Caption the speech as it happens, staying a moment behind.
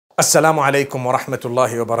Assalamu alaikum wa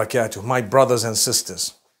rahmatullahi wa barakatuh. My brothers and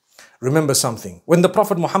sisters, remember something. When the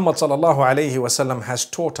Prophet Muhammad sallallahu alayhi wasallam has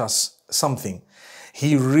taught us something,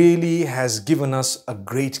 he really has given us a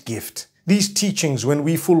great gift. These teachings, when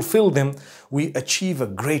we fulfill them, we achieve a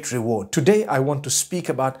great reward. Today, I want to speak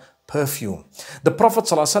about perfume. The Prophet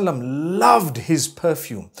sallallahu alayhi wasallam loved his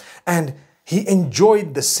perfume and he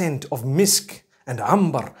enjoyed the scent of misk and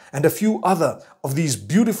ambar and a few other of these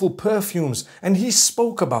beautiful perfumes, and he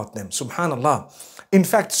spoke about them, subhanallah. In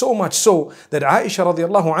fact, so much so that Aisha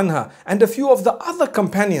radiallahu anha and a few of the other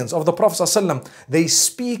companions of the Prophet ﷺ, they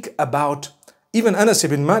speak about, even Anas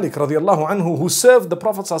ibn Malik radiallahu anhu, who served the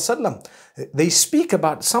Prophet ﷺ, they speak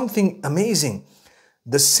about something amazing.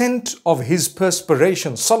 The scent of his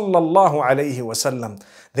perspiration, sallallahu alayhi wasallam.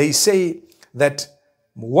 They say that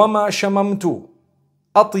وَمَا شَمَمْتُ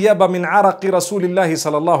أطيب من عرق رسول الله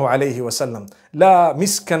صلى الله عليه وسلم لا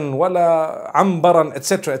مسكا ولا عنبرا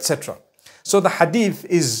etc etc. So the hadith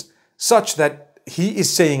is such that he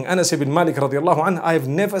is saying, Anas ibn Malik radiallahu anhu, I have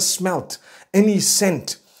never smelt any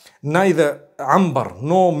scent, neither ambar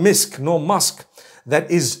nor misk nor musk,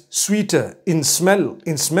 that is sweeter in smell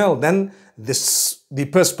than the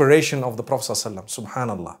perspiration of the Prophet sallallahu alaihi wasallam.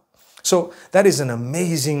 Subhanallah. So that is an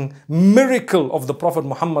amazing miracle of the Prophet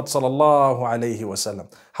Muhammad sallallahu alaihi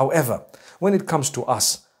wasallam. However, when it comes to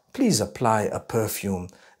us, please apply a perfume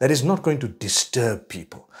that is not going to disturb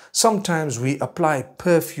people. Sometimes we apply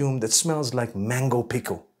perfume that smells like mango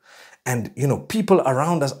pickle. And people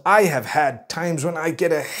around us, I have had times when I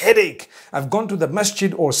get a headache. I've gone to the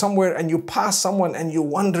masjid or somewhere and you pass someone and you're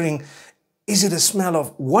wondering, is it a smell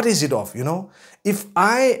of, what is it of, If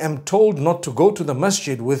I am told not to go to the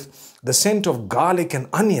masjid with the scent of garlic and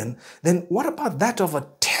onion, then what about that of a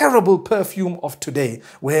terrible perfume of today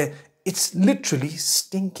where it's literally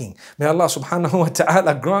stinking? May Allah subhanahu wa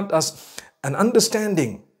ta'ala grant us an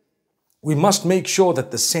understanding. We must make sure that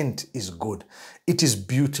the scent is good. It is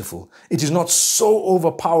beautiful. It is not so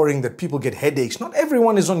overpowering that people get headaches. Not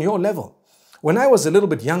everyone is on your level. When I was a little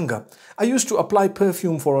bit younger, I used to apply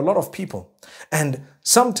perfume for a lot of people. And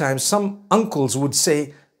sometimes some uncles would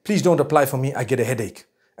say, please don't apply for me, I get a headache.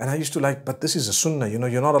 And I used to but this is a sunnah,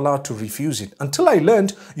 you're not allowed to refuse it. Until I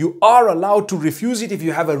learned you are allowed to refuse it if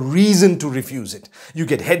you have a reason to refuse it. You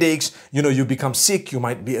get headaches, you become sick, you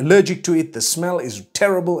might be allergic to it, the smell is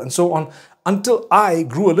terrible and so on. Until I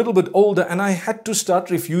grew a little bit older and I had to start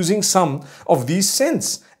refusing some of these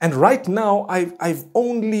scents. And right now, I've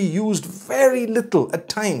only used very little at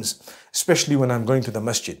times, especially when I'm going to the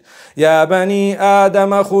masjid. Ya bani Adam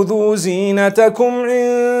khudhu zinatakum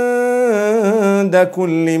inda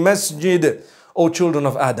kulli masjid. O children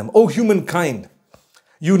of Adam, O humankind,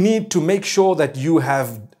 you need to make sure that you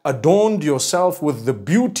have adorned yourself with the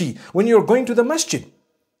beauty when you're going to the masjid.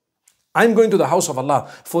 I'm going to the house of Allah.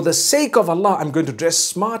 For the sake of Allah, I'm going to dress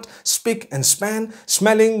smart, spick and span,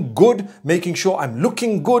 smelling good, making sure I'm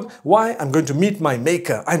looking good. Why? I'm going to meet my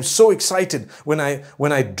Maker. I'm so excited. When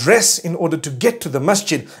I dress in order to get to the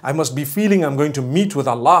masjid, I must be feeling I'm going to meet with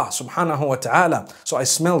Allah subhanahu wa ta'ala. So I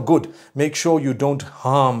smell good. Make sure you don't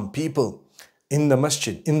harm people in the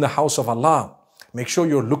masjid, in the house of Allah. Make sure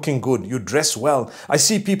you're looking good. You dress well. I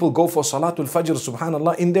see people go for Salatul Fajr,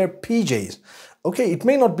 subhanallah, in their PJs. Okay, it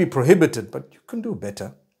may not be prohibited, but you can do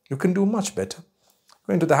better. You can do much better.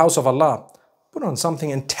 Go into the house of Allah, put on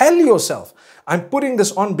something and tell yourself, I'm putting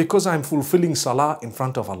this on because I'm fulfilling salah in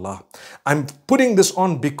front of Allah. I'm putting this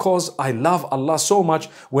on because I love Allah so much.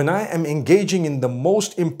 When I am engaging in the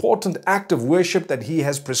most important act of worship that He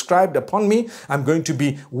has prescribed upon me, I'm going to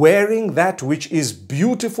be wearing that which is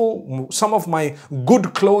beautiful, some of my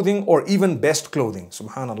good clothing or even best clothing.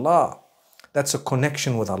 Subhanallah. That's a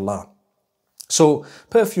connection with Allah. So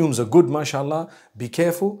perfumes are good, mashallah. Be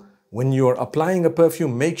careful. When you're applying a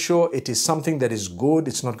perfume, make sure it is something that is good.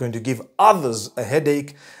 It's not going to give others a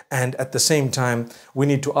headache. And at the same time, we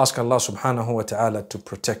need to ask Allah subhanahu wa ta'ala to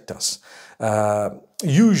protect us.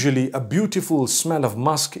 Usually a beautiful smell of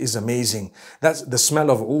musk is amazing. That's the smell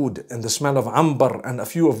of oud and the smell of ambar, and a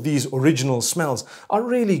few of these original smells are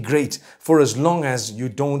really great for as long as you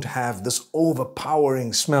don't have this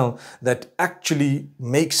overpowering smell that actually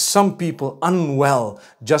makes some people unwell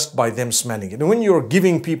just by them smelling it. And when you're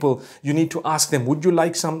giving people, you need to ask them, would you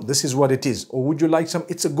like some? This is what it is. Or would you like some?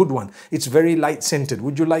 It's a good one. It's very light scented.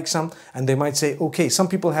 Would you like some? And they might say, okay. Some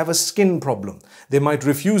people have a skin problem. They might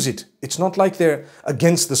refuse it. It's not like they're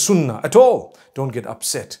against the sunnah at all. Don't get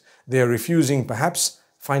upset. They're refusing, perhaps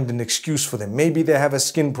find an excuse for them. Maybe they have a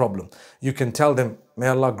skin problem. You can tell them, may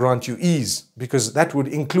Allah grant you ease, because that would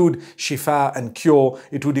include shifa and cure.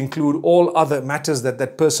 It would include all other matters that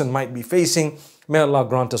that person might be facing. May Allah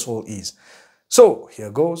grant us all ease. So here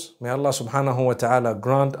goes. May Allah subhanahu wa ta'ala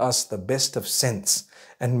grant us the best of scents.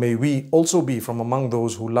 And may we also be from among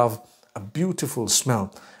those who love a beautiful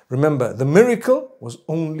smell. Remember, the miracle was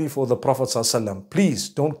only for the Prophet ﷺ. Please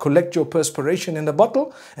don't collect your perspiration in a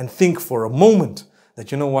bottle and think for a moment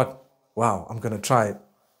that, you know what, wow, I'm going to try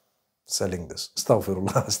selling this.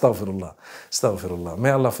 Astaghfirullah, astaghfirullah, astaghfirullah.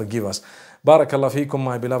 May Allah forgive us. Barakallah feekum,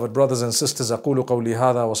 my beloved brothers and sisters. أقول قولي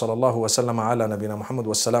هذا وصلى الله وسلم على نبينا محمد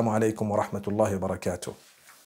والسلام عليكم ورحمة الله وبركاته.